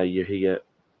you hear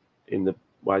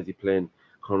why is he playing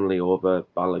Connolly over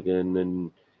Balogun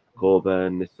and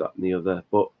Coburn, this, that, and the other?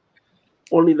 But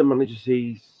only the manager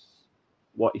sees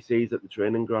what he sees at the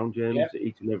training ground, James,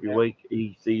 each and every week.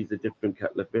 He sees a different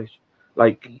kettle of fish.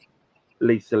 Like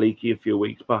Lee Saliki a few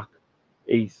weeks back,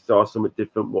 he saw something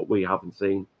different what we haven't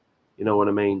seen. You know what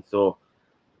I mean? So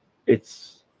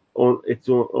it's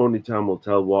only time will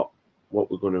tell what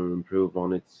we're going to improve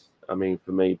on. For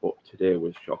me, but today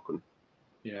was shocking.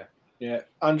 Yeah.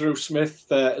 Andrew Smith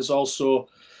has also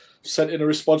sent in a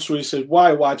response where he said,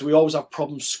 why do we always have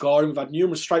problems scoring? We've had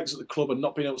numerous strikers at the club and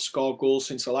not been able to score goals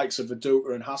since the likes of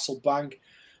Viduka and Hasselbank.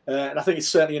 And I think it's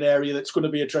certainly an area that's going to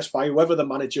be addressed by whoever the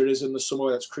manager is in the summer,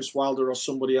 whether that's Chris Wilder or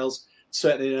somebody else.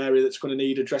 Certainly an area that's going to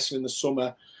need addressing in the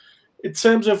summer. In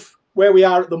terms of where we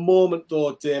are at the moment,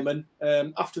 though, Damon,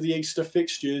 after the Easter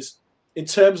fixtures, in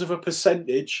terms of a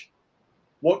percentage,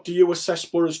 what do you assess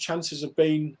Boro's chances of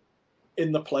being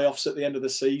in the playoffs at the end of the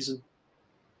season?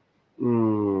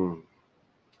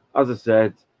 As I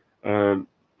said, I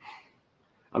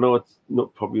know it's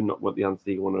probably not what the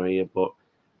answer you want to hear, but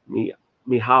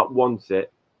my heart wants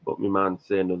it, but my mind's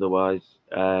saying otherwise.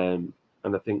 And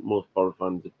I think most Boro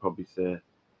fans would probably say,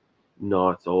 no,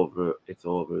 it's over, it's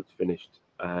finished.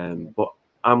 But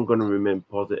I'm going to remain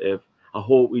positive. I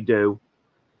hope we do.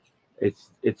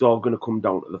 It's all going to come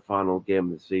down to the final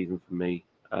game of the season for me.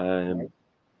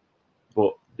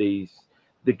 But the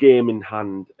game in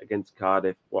hand against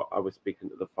Cardiff, what I was speaking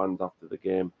to the fans after the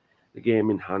game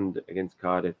in hand against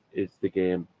Cardiff is the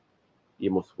game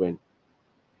you must win.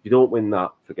 If you don't win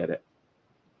that, forget it.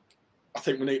 I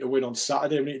think we need to win on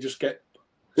Saturday. We need to just get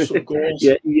some goals.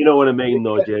 Yeah, you know what I mean,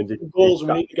 though, James. Goals.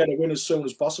 We need to get a win as soon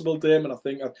as possible, Damon. I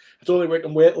don't think we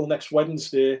can wait till next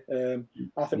Wednesday.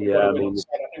 I think we've got to win on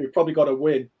Saturday. I think we've probably got to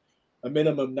win a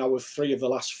minimum now of 3 of the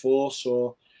last 4.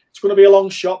 So it's going to be a long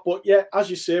shot. But yeah, as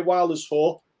you say, while there's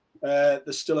hope,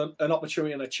 there's still an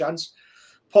opportunity and a chance.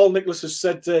 Paul Nicholas has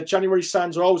said January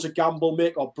signs are always a gamble,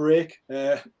 make or break.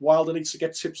 Wilder needs to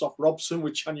get tips off Robson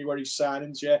with January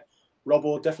signings. Yeah,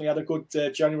 Robbo definitely had a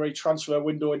good January transfer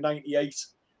window in '98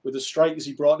 with the strikers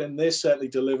he brought in. They certainly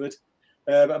delivered.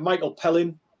 And Michael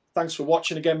Pellin, thanks for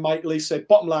watching again, Michael. He said,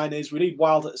 bottom line is we need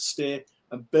Wilder to stay.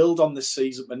 and build on this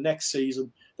season for next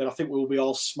season, then I think we'll be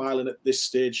all smiling at this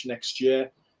stage next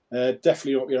year.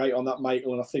 Definitely hope you're right on that,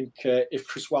 Michael. And I think if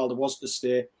Chris Wilder was to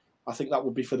stay, I think that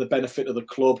would be for the benefit of the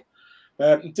club.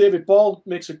 David Ball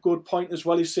makes a good point as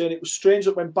well. He's saying it was strange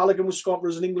that when Balogun was scoring for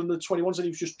us in England in the 21s and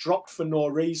he was just dropped for no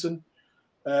reason.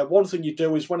 One thing you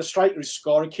do is when a striker is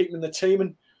scoring, keep him in the team.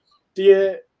 And do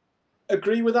you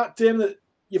agree with that, Damon, that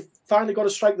you've finally got a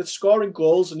striker that's scoring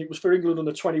goals, and it was for England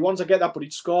under 21s? I get that, but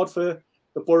he'd scored for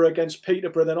the Boro against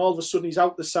Peterborough, then all of a sudden he's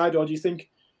out the side. Or do you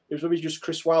think it was maybe just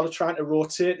Chris Wilder trying to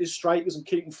rotate his strikers and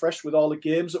keep them fresh with all the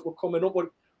games that were coming up?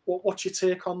 What's your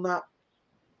take on that?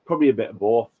 Probably a bit of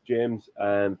both, James.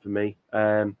 For me,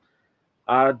 I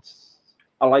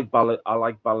like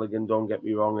Balogun. Don't get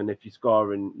me wrong, and if you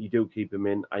score and you do keep him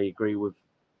in, I agree with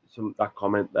that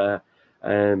comment there.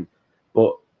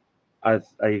 But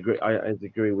as I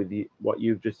agree with you, what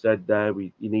you've just said there.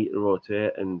 You need to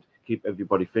rotate and keep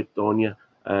everybody fit, don't you?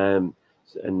 And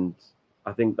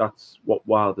I think that's what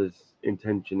Wilder's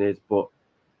intention is. But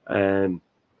for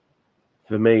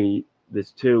me,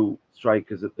 there's two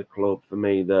strikers at the club for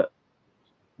me that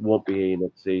won't be here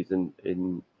next season.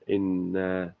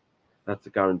 That's a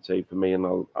guarantee for me, and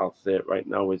I'll say it right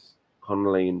now, is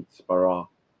Connolly and Sparrow.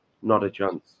 Not a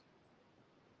chance.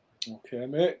 Okay,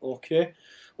 mate. Okay.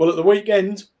 Well, at the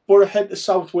weekend, Boro head to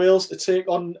South Wales to take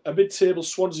on a mid-table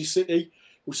Swansea City,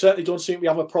 who certainly don't seem to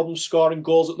have a problem scoring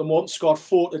goals at the moment. Scored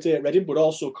 4 today at Reading, but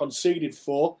also conceded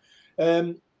 4.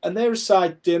 And they're a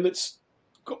side, Dim, that's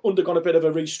undergone a bit of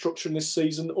a restructuring this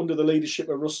season under the leadership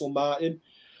of Russell Martin.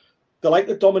 They like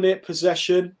to dominate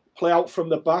possession, play out from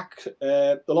the back.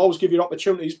 They'll always give you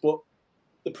opportunities, but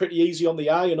they're pretty easy on the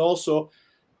eye. And also,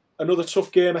 another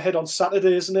tough game ahead on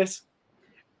Saturday, isn't it?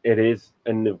 It is,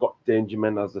 and they've got danger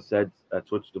men, as I said,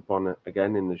 touched upon it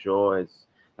again in the show. Is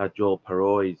Joel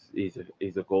Perreault?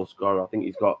 He's a goal scorer. I think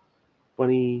he's got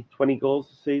 20 goals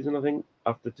this season. I think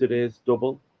after today's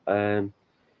double.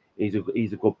 He's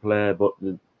a good player, but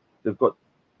they've got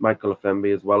Michael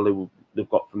Afembi as well. Who they've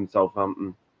got from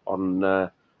Southampton on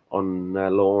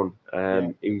loan.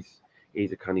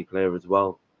 He's a canny player as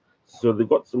well. So they've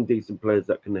got some decent players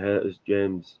that can hurt us,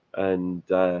 James, and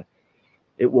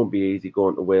it won't be easy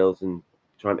going to Wales and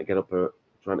trying to get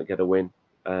a win.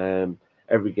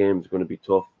 Every game is going to be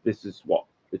tough. This is what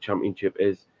the Championship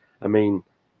is. I mean,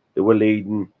 they were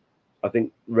leading. I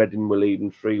think Reading were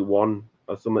leading 3-1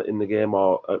 or something in the game,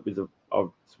 or it was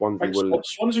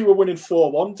Swansea were winning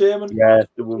 4-1, Damon. Yeah,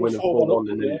 they were winning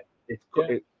 4-1, and then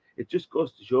yeah. It just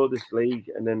goes to show this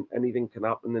league, and then anything can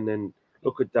happen. And then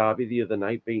look at Derby the other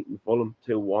night beating Fulham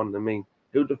 2-1. I mean,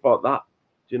 who'd have thought that?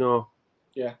 Do you know?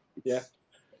 Yeah.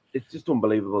 It's just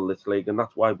unbelievable, this league, and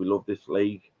that's why we love this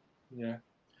league. Yeah.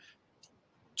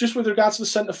 Just with regards to the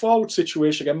centre forward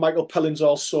situation, again, Michael Pellin's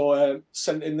also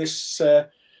sent in this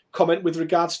comment with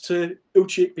regards to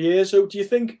Hutchy. Do you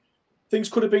think things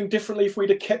could have been differently if we'd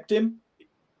have kept him?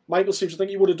 Michael seems to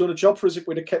think he would have done a job for us if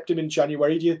we'd have kept him in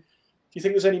January. Do you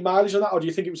think there's any mileage on that, or do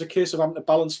you think it was a case of having to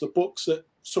balance the books, that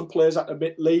some players had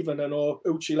to leave, and I know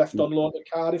Hutchy left on loan to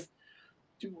Cardiff?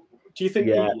 Do you think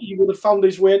he would have found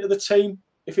his way into the team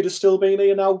if he'd have still been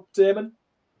here now, Damon?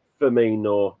 For me,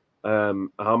 no.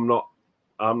 I'm not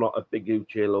a big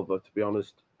Hutchy lover, to be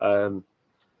honest. A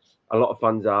lot of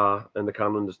fans are, and I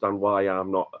can't understand why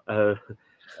I'm not an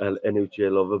Hutchy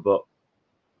lover, but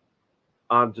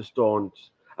I just don't.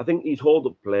 I think his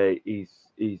hold-up play is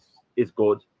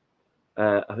good.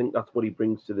 I think that's what he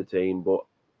brings to the team, but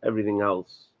everything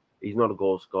else, he's not a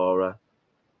goal scorer.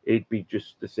 He'd be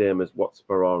just the same as what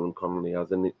Sparrow and Connolly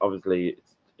has, and obviously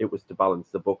it was to balance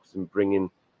the books and bring in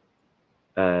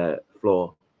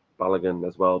Flo Balogun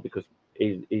as well, because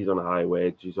he's on a high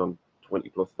wage. He's on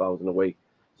 20,000+ a week,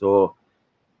 so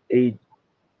we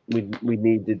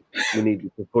needed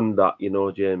to fund that, you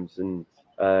know, James, and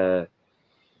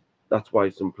that's why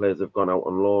some players have gone out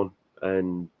on loan,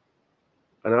 and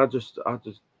I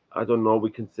don't know.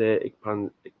 We can say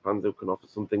Ikpanzu can offer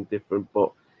something different,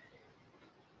 but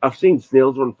I've seen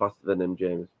snails run faster than him,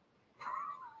 James.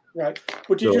 Right.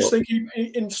 But do you just think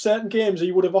in certain games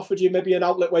he would have offered you maybe an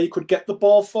outlet where you could get the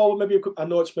ball forward? Maybe I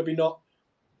know it's maybe not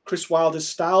Chris Wilder's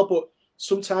style, but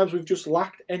sometimes we've just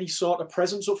lacked any sort of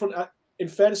presence up front. In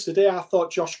fairness, today I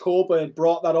thought Josh Coburn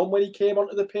brought that on when he came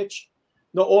onto the pitch,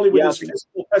 not only with his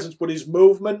physical presence but his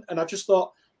movement. And I just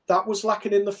thought that was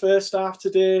lacking in the first half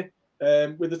today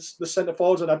with the centre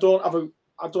forwards. And I don't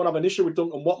have an issue with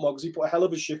Duncan Watmore because he put a hell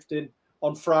of a shift in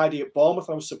on Friday at Bournemouth.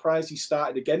 I was surprised he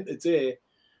started again today.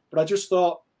 But I just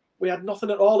thought we had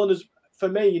nothing at all. And for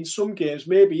me, in some games,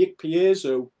 maybe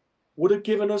Ikpeazu would have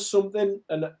given us something.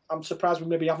 And I'm surprised we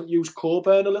maybe haven't used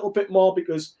Coburn a little bit more,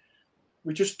 because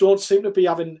we just don't seem to be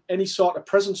having any sort of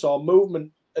presence or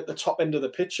movement at the top end of the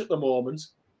pitch at the moment.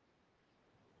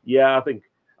 Yeah, I think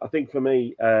for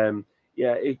me,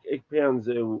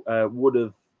 Ikpeanzu would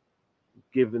have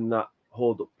given that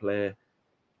hold-up play,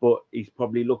 but he's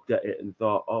probably looked at it and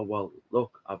thought, oh, well,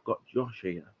 look, I've got Josh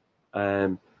here.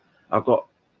 I've got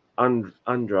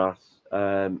Andras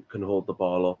can hold the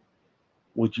ball up,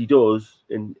 which he does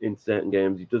in certain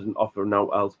games. He doesn't offer now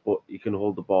else, but he can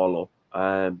hold the ball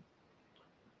up.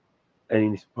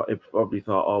 And he's probably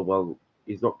thought, oh, well,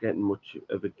 he's not getting much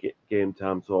of a game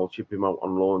time, so I'll ship him out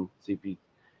on loan, see if he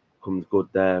comes good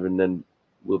there, and then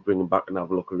we'll bring him back and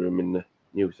have a look at him in the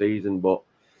new season. But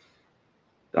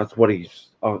that's what he's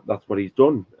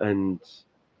done, and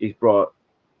he's brought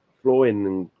Flo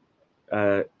in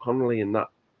and Connolly, and that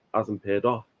hasn't paid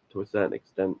off to a certain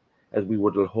extent as we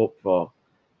would have hoped for.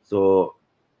 So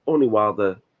only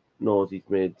Wilder knows he's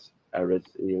made errors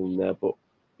here and there, but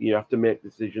you have to make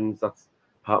decisions. That's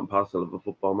part and parcel of a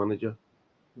football manager.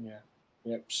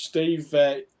 Yeah. Steve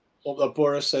up the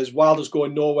Boro says Wilder's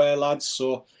going nowhere, lads.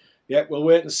 So yeah, we'll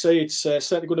wait and see. It's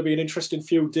certainly going to be an interesting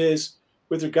few days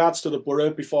with regards to the Boro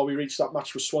before we reach that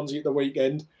match with Swansea at the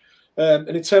weekend. And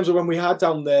in terms of when we had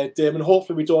down there, Damon,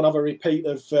 hopefully we don't have a repeat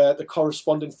of the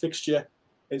corresponding fixture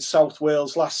in South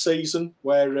Wales last season,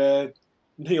 where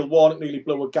Neil Warnock nearly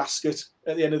blew a gasket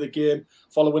at the end of the game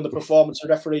following the performance of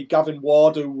referee Gavin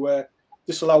Ward, who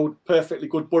disallowed perfectly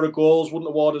good Boro goals, wouldn't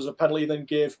award as a penalty, then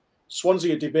gave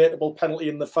Swansea a debatable penalty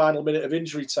in the final minute of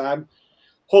injury time.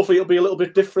 Hopefully it'll be a little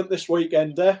bit different this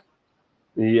weekend there.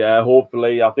 Yeah,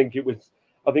 hopefully. I think it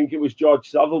was George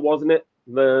Saville, wasn't it?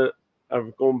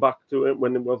 Going back to it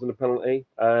when it wasn't a penalty,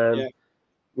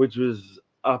 which was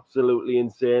absolutely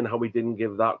insane how we didn't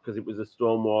give that because it was a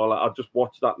stone wall. I just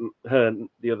watched that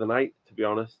the other night, to be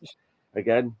honest.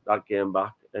 Again, that game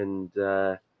back, and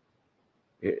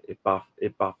it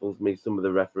baffles me, some of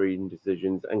the refereeing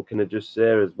decisions. And can I just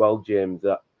say as well, James,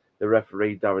 that the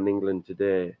referee down in England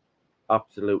today,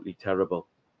 absolutely terrible.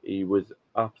 He was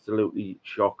absolutely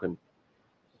shocking.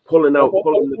 Pulling What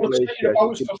the upset you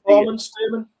about his performance,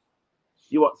 Damon?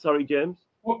 You what? Sorry, James?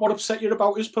 What upset you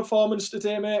about his performance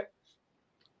today, mate?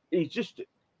 He's just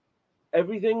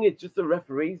everything. It's just the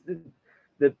referees,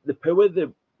 the power.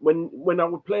 When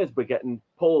our players were getting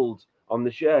pulled on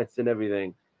the shirts and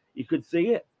everything, you could see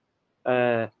it.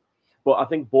 But I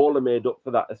think Boro made up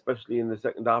for that, especially in the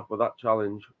second half with that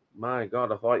challenge. My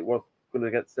God, I thought he was going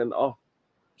to get sent off.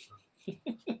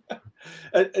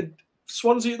 And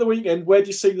Swansea at the weekend, where do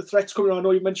you see the threats coming? I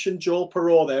know you mentioned Joel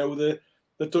Boro there,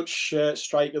 the Dutch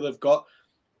striker they've got.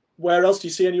 Where else do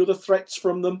you see any other threats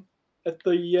from them at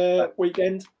the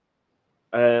weekend?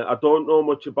 I don't know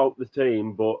much about the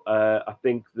team, but I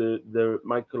think the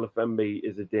Michael Afembi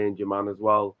is a danger man as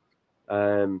well.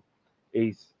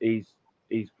 He's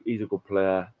a good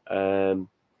player.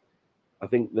 I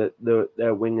think that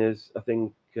their wingers. I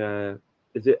think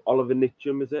is it Oliver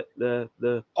Nitcham? Is it the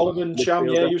Oliver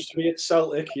Nitcham? Yeah, used to be at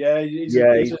Celtic. Yeah, he's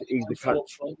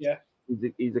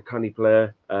a canny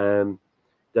player.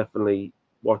 Definitely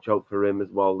watch out for him as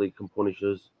well. He can punish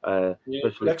us.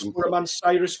 Ex-Boro man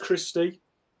Cyrus Christie.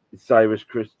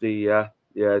 Yeah.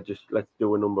 Just let's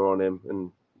do a number on him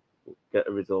and get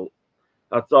a result.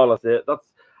 That's all I say.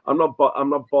 I'm not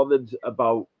bothered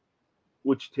about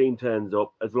which team turns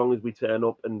up as long as we turn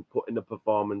up and put in a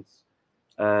performance.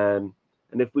 And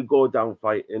if we go down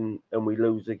fighting and we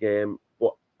lose a game,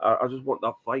 but I just want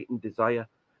that fighting desire,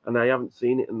 and I haven't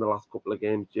seen it in the last couple of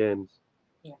games, James.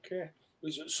 Okay.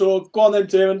 So go on then,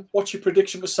 Damon. What's your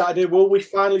prediction for Saturday? Will we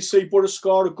finally see Boro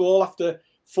score a goal after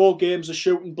 4 games of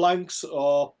shooting blanks,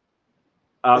 or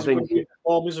is it going to be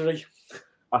more misery?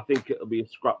 I think it'll be a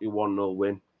scrappy 1-0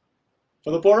 win.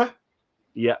 For the Boro?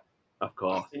 Yeah, of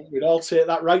course. I think we'd all take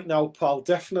that right now, pal.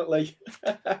 Definitely.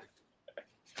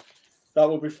 That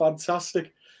would be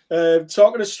fantastic.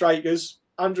 Talking of strikers,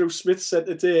 Andrew Smith said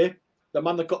today, the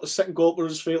man that got the second goal for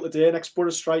Huddersfield today, an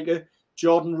ex-Boro striker,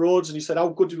 Jordan Rhodes, and he said, how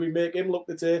good did we make him look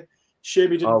today?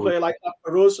 Shame he didn't play like that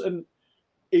for us. And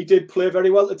he did play very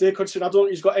well today, considering I don't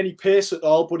think he's got any pace at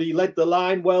all, but he led the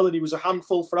line well and he was a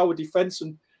handful for our defence.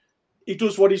 And he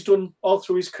does what he's done all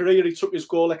through his career. He took his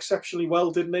goal exceptionally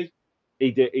well, didn't he?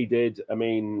 He did. I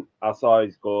mean, I saw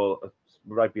his goal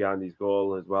right behind his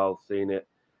goal as well, seeing it.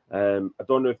 I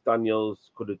don't know if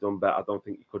Daniels could have done better. I don't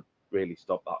think he could really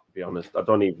stop that, to be honest. I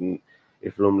don't even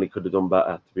if Lumley could have done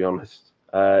better, to be honest.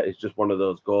 It's just one of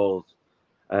those goals.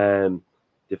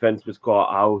 Defence was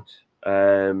caught out.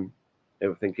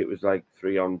 I think it was like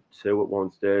 3-on-2 at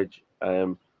one stage.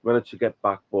 Managed to get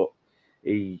back, but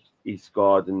he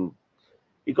scored, and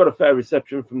he got a fair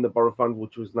reception from the Boro fans,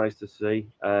 which was nice to see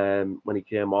when he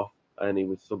came off. and he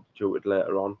was substituted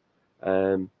later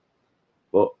on.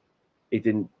 But he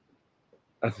didn't,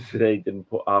 as I say, he didn't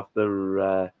put half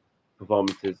the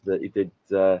performances that he did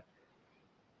for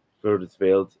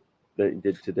Huddersfield that he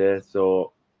did today.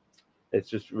 So it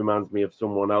just reminds me of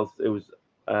someone else. It was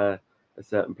a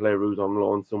certain player who's on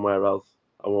loan somewhere else.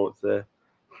 I won't say.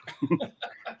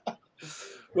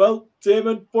 Well,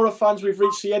 Damon, Boro fans, we've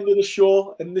reached the end of the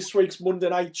show and this week's Monday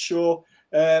night show.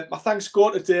 My thanks go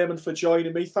to Damon for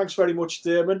joining me. Thanks very much,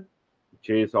 Damon.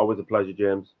 Cheers. Always a pleasure,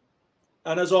 James.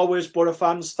 And as always, Boro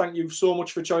fans, thank you so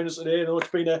much for joining us today. I know it's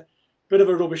been a bit of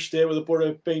a rubbish day with the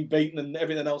Boro being beaten and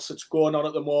everything else that's going on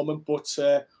at the moment, but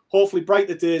hopefully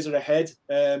brighter days are ahead.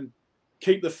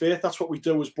 Keep the faith. That's what we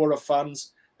do as Boro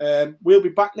fans. We'll be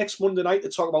back next Monday night to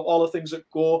talk about all the things that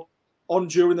go on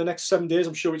during the next 7 days.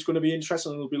 I'm sure it's going to be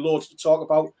interesting and there'll be loads to talk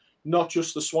about, not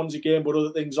just the Swansea game, but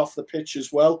other things off the pitch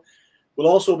as well. We'll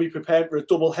also be prepared for a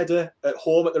double header at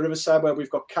home at the Riverside, where we've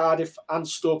got Cardiff and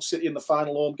Stoke City in the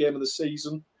final home game of the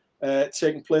season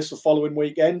taking place the following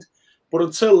weekend. But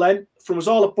until then, from us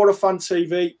all at Boro Fan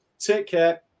TV, take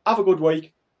care, have a good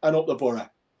week, and up the Boro.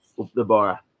 Up the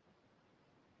Boro.